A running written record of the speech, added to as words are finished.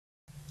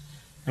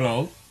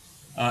Hello.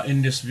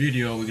 In this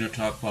video, we're going to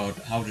talk about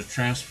how to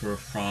transfer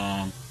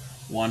from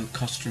one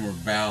customer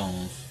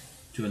balance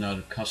to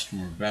another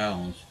customer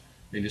balance.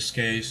 In this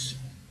case,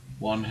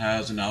 one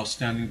has an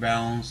outstanding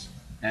balance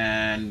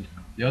and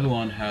the other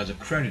one has a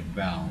credit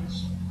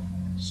balance.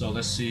 So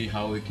let's see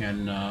how we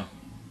can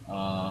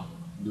uh,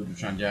 do the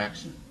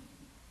transaction.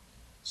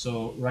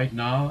 So right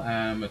now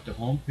I'm at the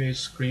home page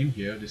screen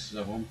here. This is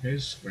a home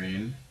page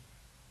screen,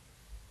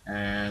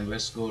 and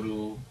let's go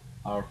to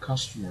our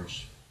customer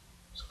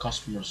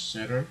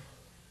center.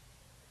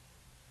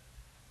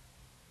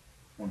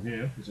 From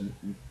here is a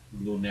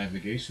blue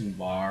navigation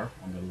bar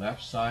on the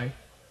left side.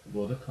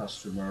 Go to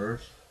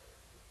customers.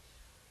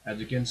 As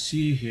you can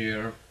see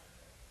here,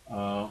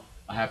 I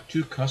have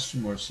two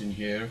customers in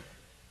here.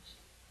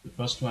 The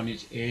first one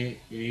is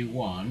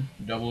A1,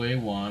 double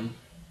A1,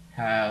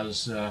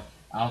 has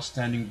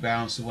outstanding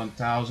balance of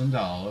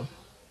 $1,000,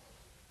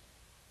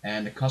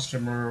 and the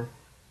customer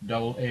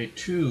double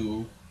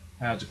A2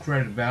 has a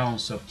credit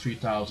balance of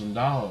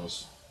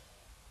 $3,000.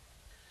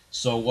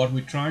 So what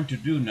we're trying to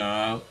do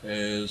now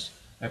is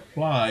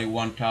apply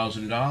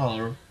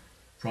 $1,000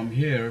 from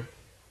here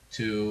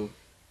to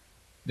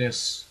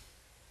this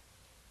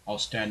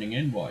outstanding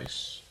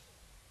invoice.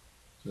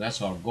 So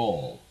that's our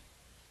goal.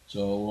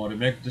 So we want to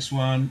make this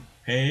one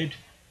paid,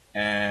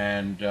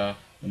 and the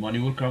money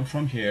will come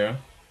from here,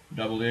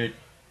 double A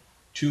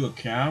two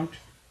account,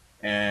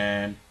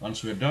 and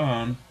once we're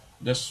done,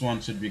 this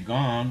one should be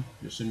gone.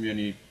 There shouldn't be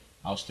any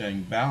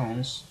outstanding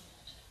balance,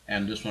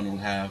 and this one will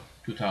have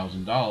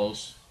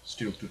 $2,000,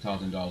 still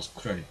 $2,000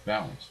 credit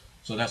balance.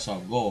 So that's our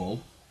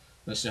goal.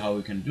 Let's see how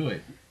we can do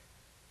it.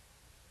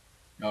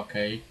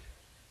 Okay,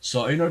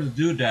 so in order to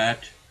do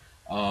that,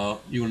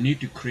 you will need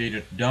to create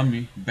a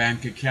dummy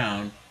bank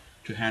account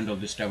to handle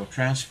this type of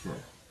transfer.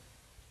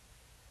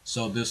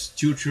 So this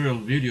tutorial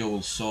video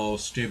will show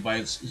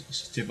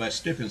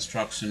step-by-step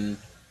instruction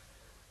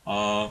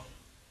uh,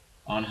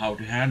 on how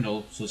to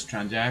handle such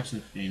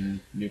transactions in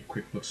new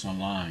QuickBooks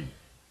Online.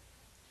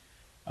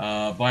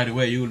 By the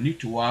way, you will need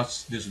to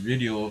watch this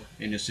video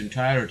in its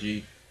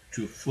entirety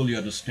to fully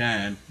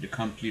understand the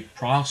complete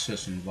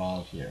process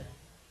involved here.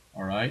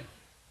 Alright?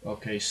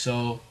 Okay,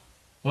 so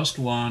first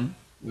one,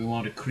 we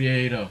want to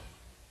create a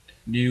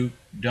new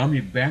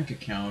dummy bank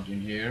account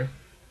in here.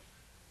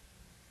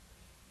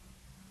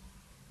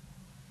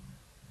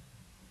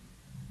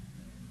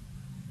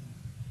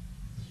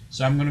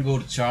 So I'm going to go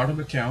to chart of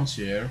accounts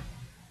here,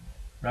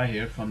 right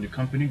here from the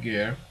company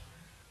gear,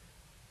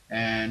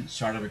 and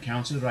chart of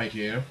accounts is right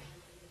here.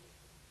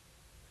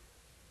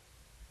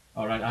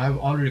 Alright, I have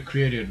already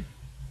created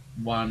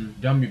one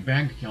dummy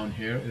bank account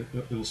here.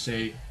 It will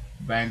say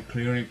bank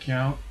clearing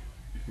account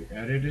if you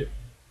edit it.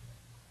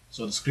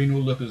 So the screen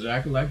will look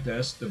exactly like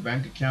this. The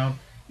bank account,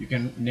 you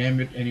can name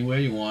it any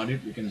way you want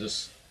it. You can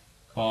just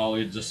call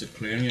it just a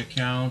clearing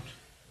account.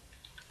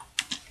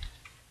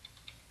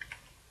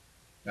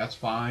 That's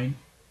fine.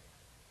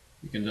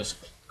 You can just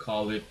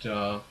call it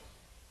AR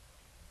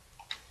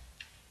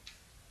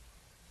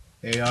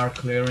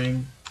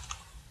clearing.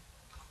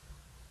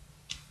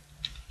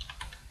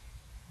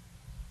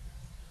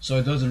 So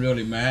it doesn't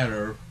really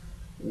matter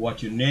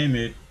what you name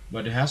it,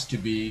 but it has to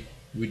be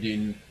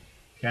within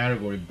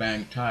category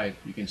bank type.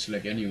 You can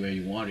select any way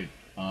you want it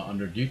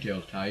under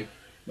detail type,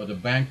 but the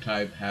bank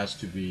type has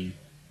to be,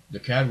 the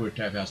category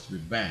type has to be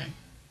bank.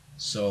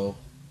 So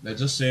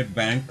let's just say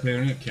bank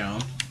clearing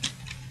account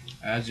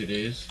as it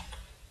is.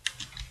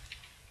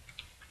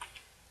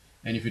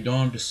 And if you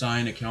don't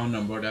assign account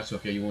number, that's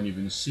okay, you won't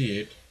even see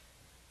it.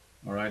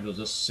 Alright, we'll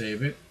just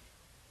save it.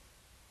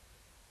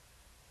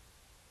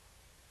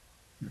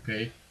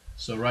 Okay,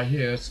 so right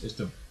here it's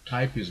the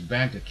type is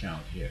bank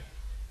account here.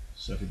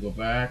 So if you go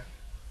back,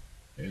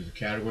 there's the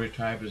category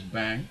type is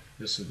bank.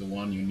 This is the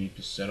one you need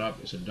to set up.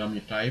 It's a dummy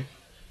type,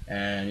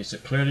 and it's a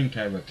clearing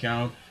type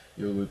account.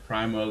 It will be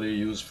primarily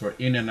used for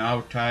in and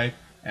out type,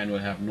 and will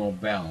have no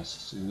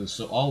balance. It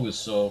will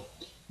always show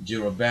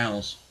zero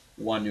balance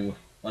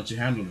once you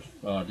handle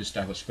this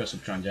type of special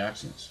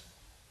transactions.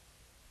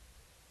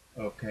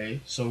 Okay,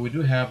 so we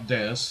do have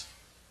this.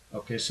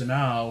 Okay, so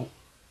now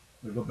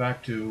we go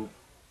back to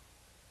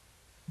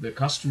the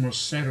customer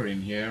center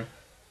in here.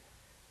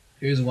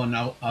 Here's one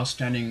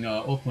outstanding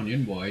open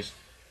invoice.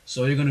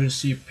 So you're going to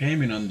receive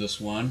payment on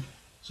this one.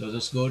 So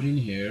just go in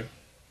here,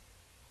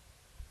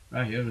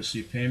 right here,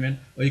 receive payment.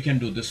 Or you can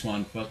do this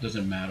one first,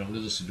 doesn't matter.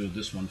 Let's just do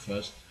this one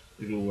first.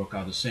 It will work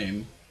out the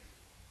same.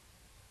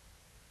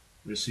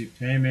 Receive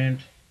payment,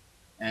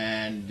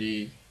 and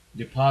the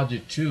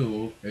deposit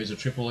to is a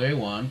AAA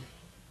one,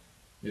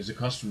 is the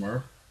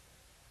customer,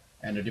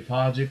 and the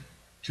deposit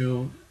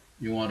to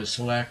you want to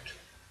select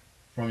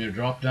from your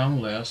drop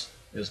down list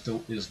is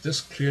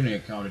this clearing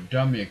account, a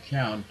dummy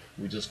account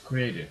we just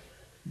created,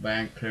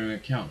 bank clearing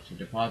account. So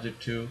deposit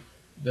to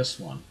this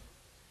one.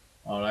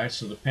 Alright,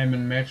 so the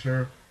payment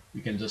method,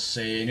 you can just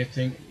say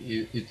anything,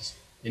 it's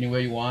any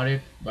way you want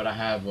it, but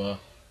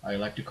I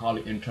like to call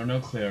it internal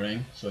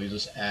clearing. So you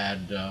just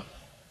add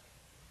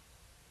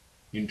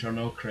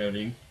internal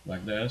clearing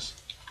like this.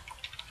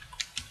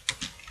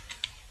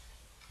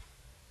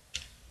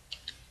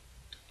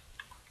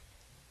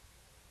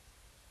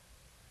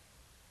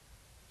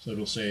 So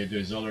it'll say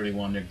there's already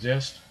one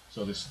exist.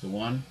 So this is the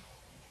one.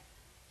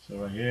 So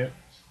right here.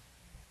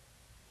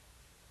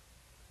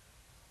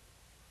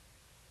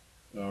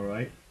 All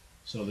right.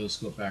 So let's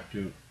go back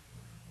to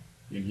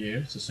in here.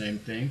 It's the same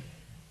thing.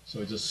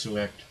 So just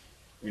select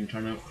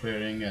internal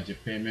clearing as your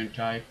payment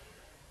type,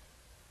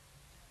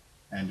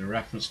 and the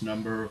reference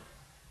number.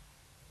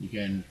 You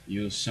can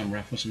use some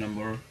reference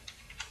number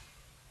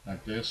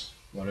like this,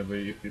 whatever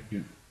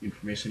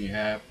information you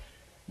have.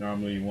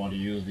 Normally you want to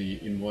use the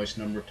invoice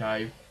number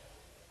type.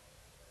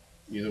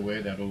 Either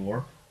way, that'll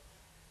work.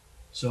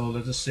 So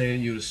let's just say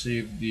you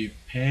receive the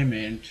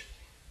payment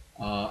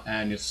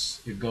and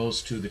it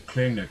goes to the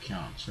clearing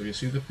account. So you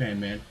see the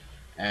payment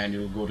and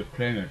you'll go to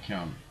clearing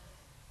account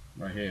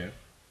right here.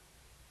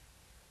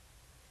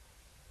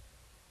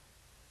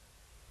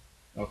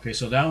 Okay,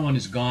 so that one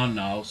is gone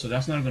now, so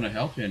that's not going to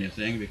help you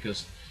anything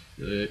because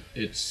it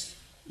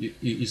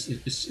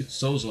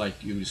shows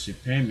like you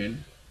receive payment.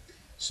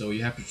 So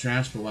you have to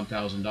transfer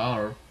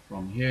 $1,000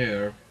 from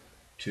here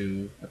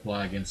to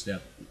apply against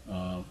that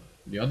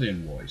the other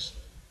invoice.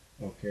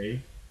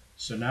 Okay,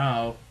 so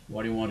now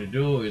what you want to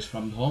do is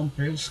from the home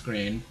page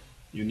screen,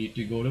 you need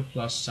to go to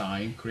plus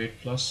sign,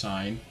 create plus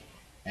sign,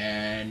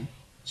 and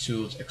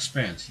choose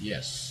expense.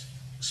 Yes,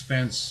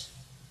 expense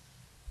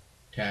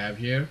tab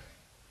here.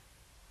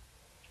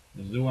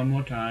 Let's do one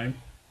more time.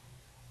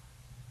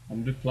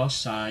 On the plus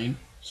sign,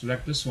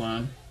 select this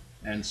one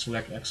and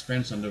select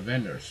expense under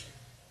vendors.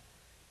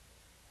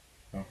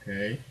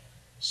 Okay,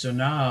 so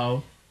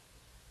now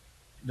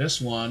this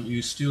one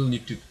you still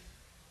need to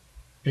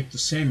pick the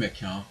same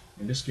account,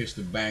 in this case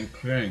the bank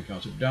clearing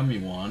account, so dummy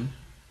one.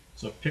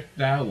 So pick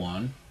that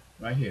one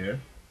right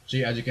here.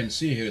 See, as you can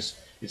see here,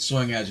 it's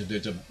showing as if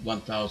there's a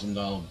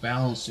 $1,000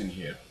 balance in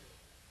here.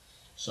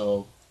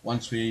 So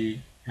once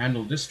we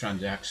handle this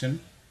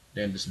transaction,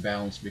 then this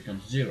balance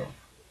becomes zero.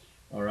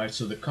 Alright,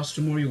 so the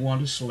customer you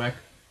want to select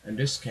in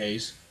this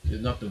case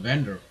is not the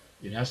vendor,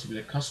 it has to be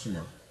the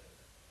customer,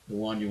 the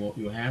one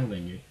you're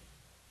handling it.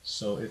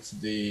 So it's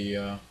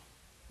the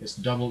it's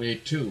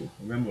AA2.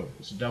 Remember,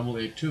 it's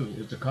AA2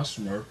 is the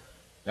customer.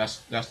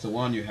 That's the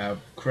one you have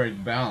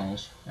credit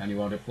balance, and you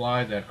want to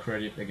apply that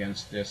credit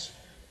against this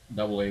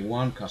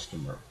AA1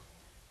 customer.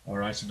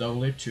 Alright, so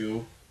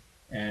AA2,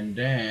 and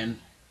then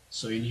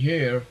so in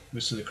here,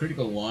 this is the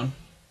critical one,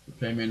 the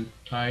payment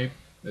type.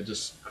 Let's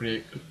just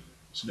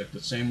select the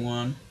same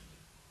one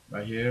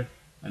right here,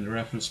 and the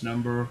reference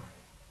number,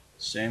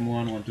 same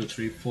one, 1, 2,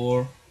 3,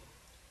 4.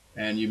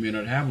 And you may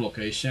not have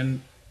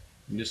location.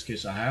 In this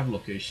case, I have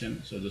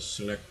location, so just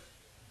select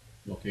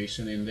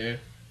location in there.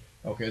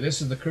 Okay,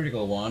 this is the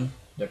critical one,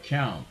 the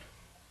account.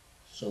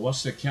 So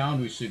what's the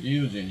account we should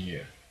use in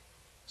here?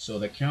 So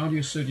the account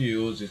you should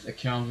use is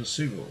account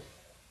receivable.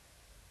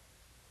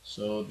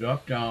 So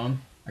drop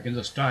down, I can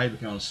just type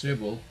account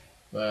receivable,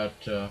 but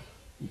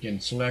you can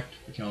select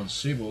account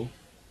receivable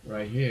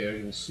right here.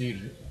 You'll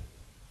see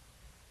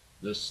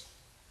this.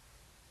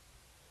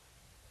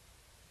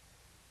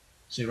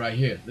 See right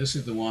here, this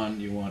is the one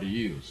you want to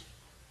use.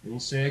 It will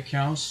say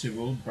account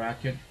receivable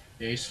bracket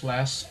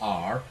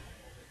A/R,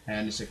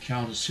 and it's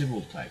account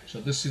receivable type.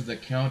 So this is the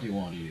account you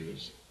want to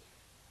use.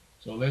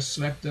 So let's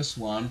select this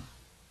one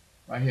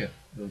right here,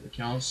 the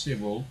account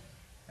receivable,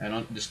 and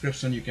on the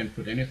description you can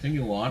put anything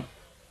you want.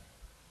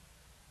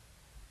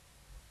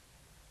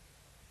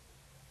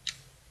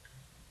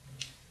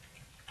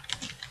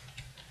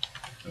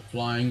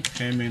 Applying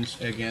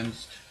payments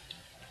against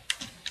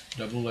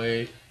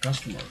AA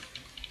customer.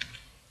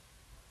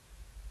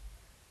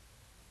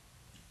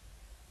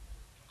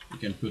 You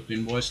can put the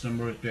invoice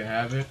number if you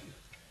have it.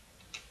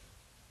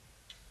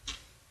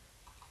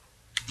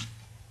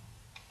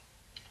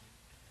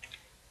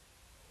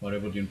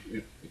 Whatever the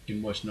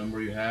invoice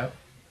number you have.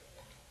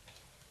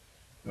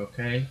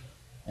 Okay,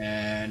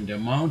 and the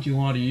amount you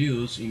want to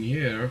use in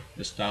here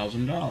is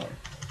 $1,000.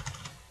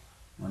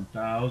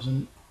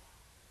 1,000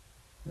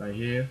 right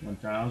here,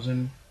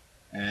 1,000,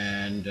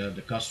 and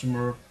the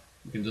customer,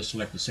 you can just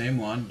select the same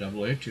one,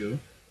 AA2,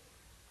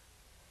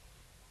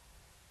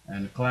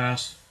 and the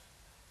class,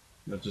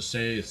 let's just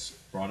say it's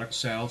product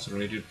sales,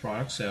 related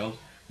product sales.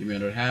 You may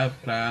not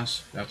have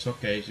class, that's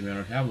okay. You may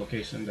not have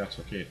location, that's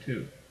okay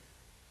too.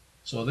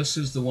 So this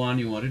is the one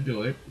you want to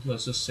do it.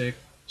 Let's just say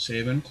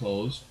save and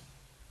close.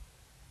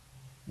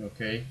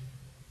 Okay,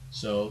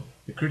 so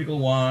the critical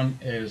one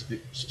is the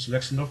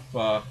selection of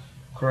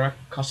correct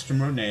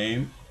customer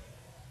name,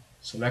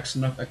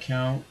 selection of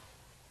account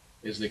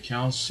is the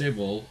account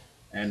receivable,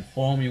 and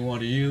form you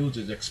want to use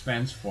is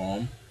expense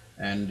form,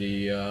 and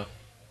the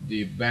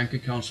bank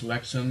account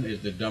selection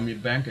is the dummy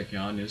bank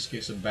account, in this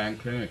case a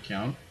bank clearing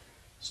account.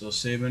 So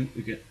saving,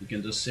 you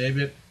can just save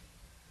it.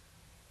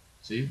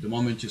 See, the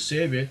moment you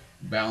save it,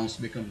 balance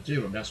becomes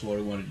zero. That's what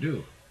we want to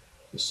do.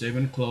 So save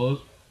and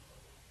close.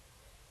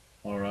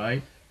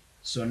 Alright,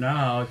 so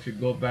now if you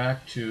go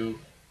back to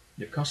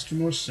the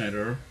customer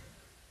center,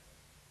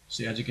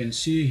 see, as you can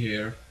see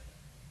here,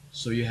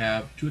 so you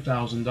have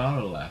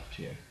 $2,000 left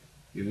here.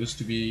 It used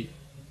to be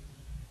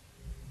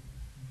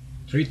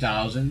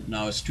 $3,000,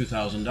 now it's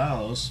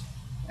 $2,000,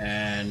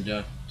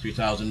 and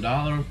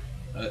 $3,000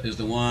 is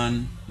the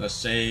one, let's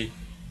say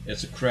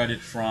it's a credit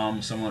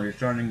from someone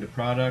returning the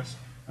products,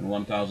 and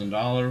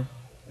 $1,000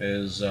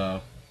 is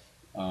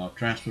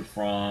transferred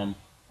from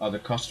other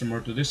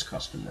customer to this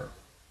customer.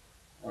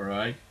 All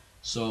right,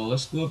 so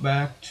let's go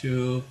back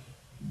to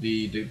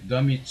the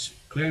dummy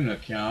clearing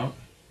account.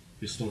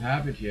 We still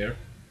have it here.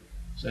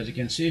 So as you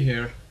can see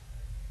here,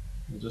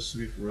 we'll just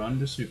run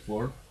this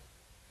report.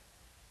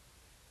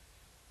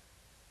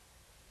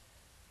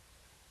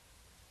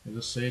 It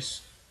just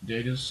says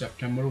date is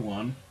September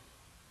 1.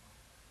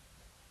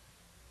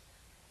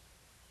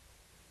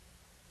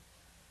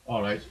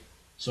 All right,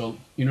 so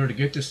in order to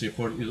get this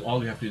report,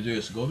 all you have to do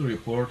is go to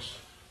reports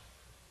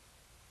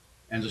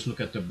and just look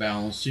at the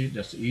balance sheet.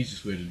 That's the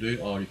easiest way to do it.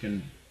 Or you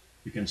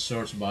can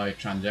search by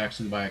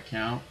transaction by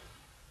account.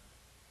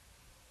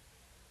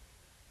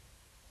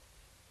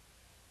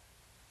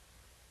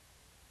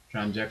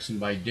 Transaction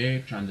by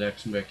date,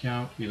 transaction by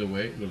account, either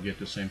way it will get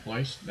to the same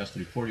place. That's the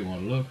report you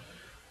want to look.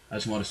 I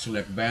just want to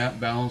select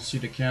balance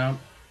sheet account,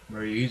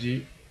 very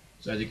easy.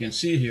 So as you can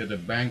see here, the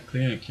bank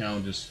clearing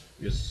account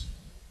is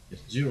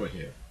 0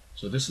 here.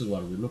 So this is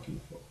what we're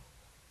looking for.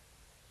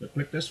 So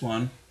click this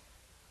one.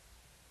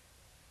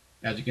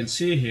 As you can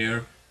see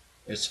here,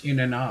 it's in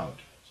and out.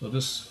 So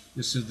this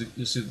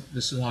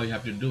is how you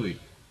have to do it,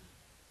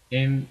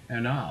 in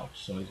and out.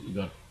 So you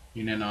got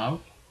in and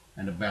out,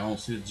 and the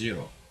balance is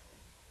 0.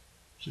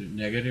 So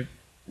negative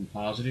and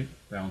positive,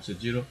 balance is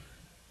 0.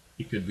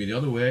 It could be the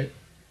other way,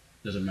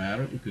 doesn't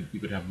matter. You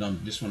could have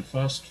done this one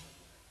first,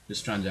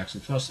 this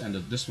transaction first, and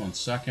this one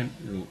second.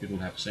 It will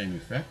have the same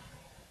effect.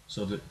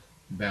 So the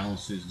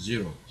balance is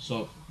 0.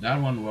 So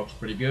that one works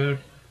pretty good.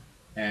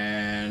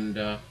 And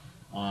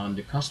on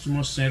the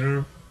customer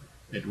center,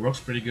 it works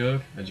pretty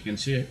good. As you can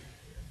see,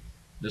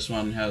 this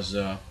one has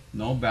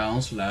no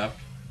balance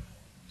left,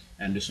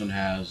 and this one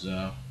has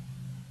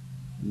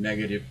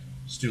negative,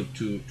 still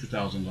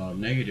 $2,000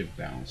 negative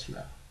balance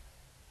left.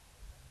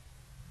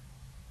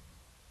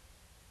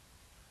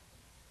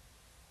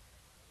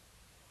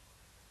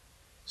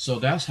 So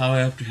that's how I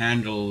have to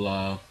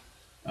handle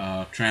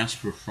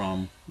transfer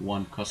from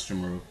one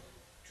customer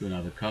to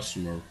another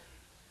customer,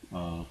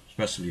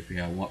 especially if you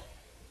have one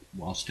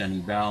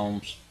outstanding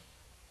balance,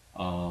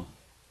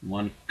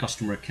 one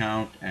customer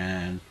account,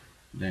 and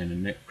then a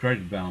net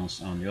credit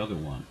balance on the other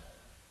one.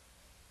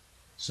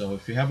 So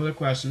if you have other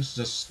questions,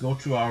 just go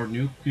to our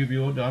new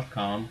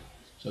QBO.com.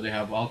 So they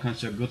have all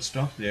kinds of good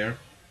stuff there,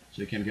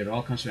 so you can get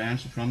all kinds of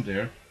answers from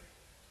there.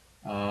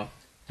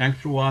 Thanks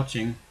for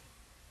watching.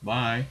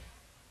 Bye.